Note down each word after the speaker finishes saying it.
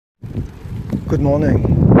Good morning.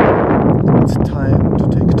 It's time to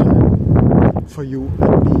take time for you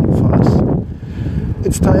and me, for us.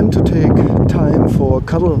 It's time to take time for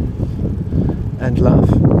cuddle and love.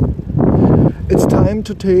 It's time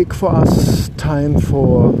to take for us time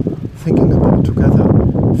for thinking about together,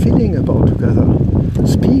 feeling about together,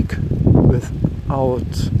 speak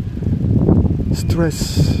without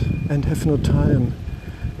stress and have no time.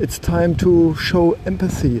 It's time to show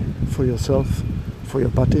empathy for yourself, for your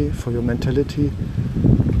body, for your mentality,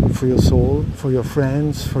 for your soul, for your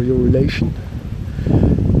friends, for your relation.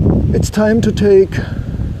 It's time to take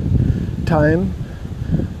time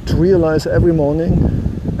to realize every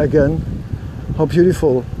morning again how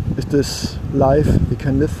beautiful is this life we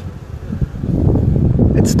can live.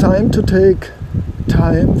 It's time to take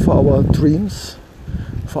time for our dreams,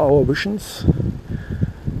 for our visions.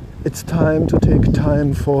 It's time to take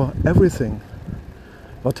time for everything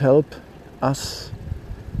what help us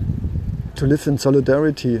to live in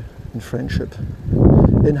solidarity, in friendship,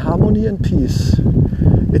 in harmony and peace.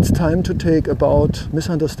 It's time to take about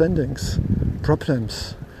misunderstandings,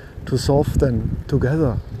 problems, to solve them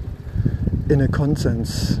together in a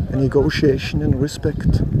consensus, a negotiation, in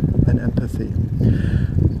respect and empathy.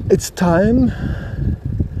 It's time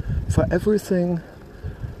for everything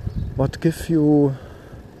what gives you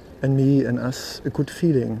and me and us a good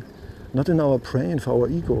feeling, not in our brain, for our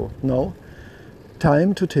ego, no.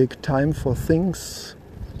 Time to take time for things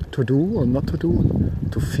to do or not to do,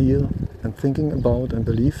 to feel and thinking about and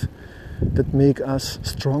believe that make us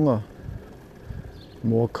stronger,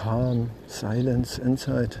 more calm, silence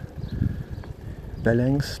inside,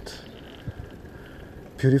 balanced,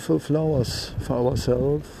 beautiful flowers for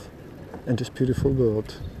ourselves and this beautiful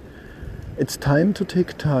world. It's time to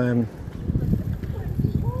take time,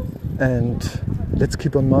 and let's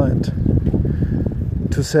keep in mind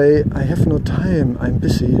to say, I have no time, I'm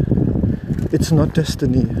busy. It's not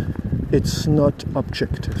destiny, it's not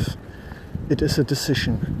objective, it is a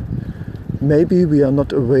decision. Maybe we are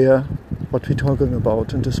not aware what we're talking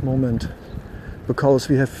about in this moment, because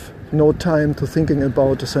we have no time to thinking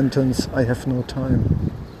about the sentence, I have no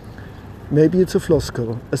time. Maybe it's a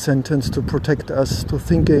floskel, a sentence to protect us to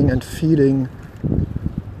thinking and feeling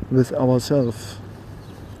with ourselves.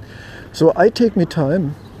 So I take me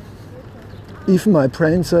time. Even my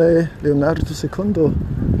brain say, Leonardo Secundo,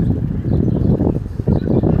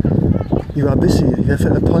 you are busy, you have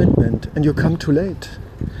an appointment and you come too late.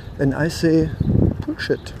 And I say,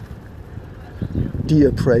 bullshit.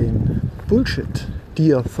 Dear brain, bullshit.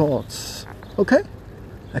 Dear thoughts. Okay,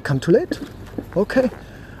 I come too late. Okay,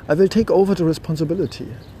 I will take over the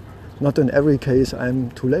responsibility. Not in every case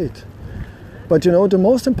I'm too late. But you know, the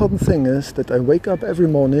most important thing is that I wake up every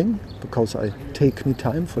morning, because I take me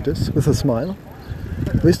time for this, with a smile,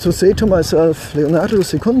 with to say to myself, Leonardo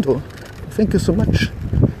Secundo, thank you so much.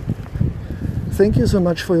 Thank you so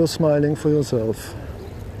much for your smiling for yourself.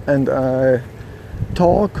 And I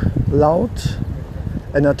talk loud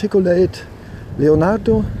and articulate,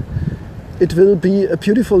 Leonardo, it will be a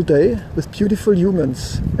beautiful day with beautiful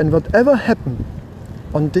humans. And whatever happens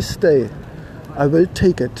on this day, I will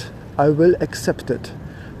take it. I will accept it.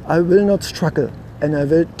 I will not struggle, and I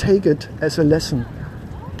will take it as a lesson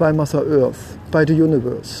by Mother Earth, by the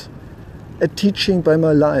universe, a teaching by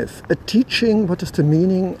my life, a teaching what is the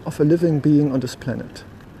meaning of a living being on this planet.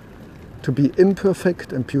 To be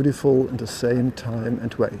imperfect and beautiful in the same time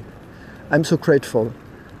and way. I'm so grateful.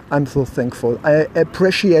 I'm so thankful. I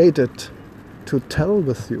appreciate it to tell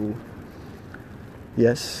with you.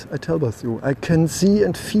 Yes, I tell with you. I can see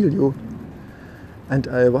and feel you. And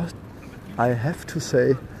I have to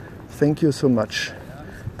say thank you so much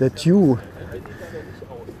that you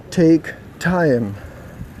take time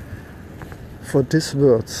for these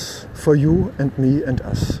words, for you and me and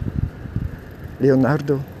us.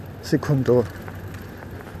 Leonardo Secundo,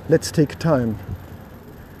 let's take time.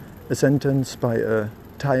 A sentence by a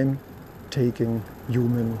time-taking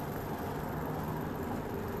human.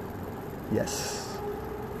 Yes,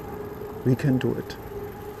 we can do it.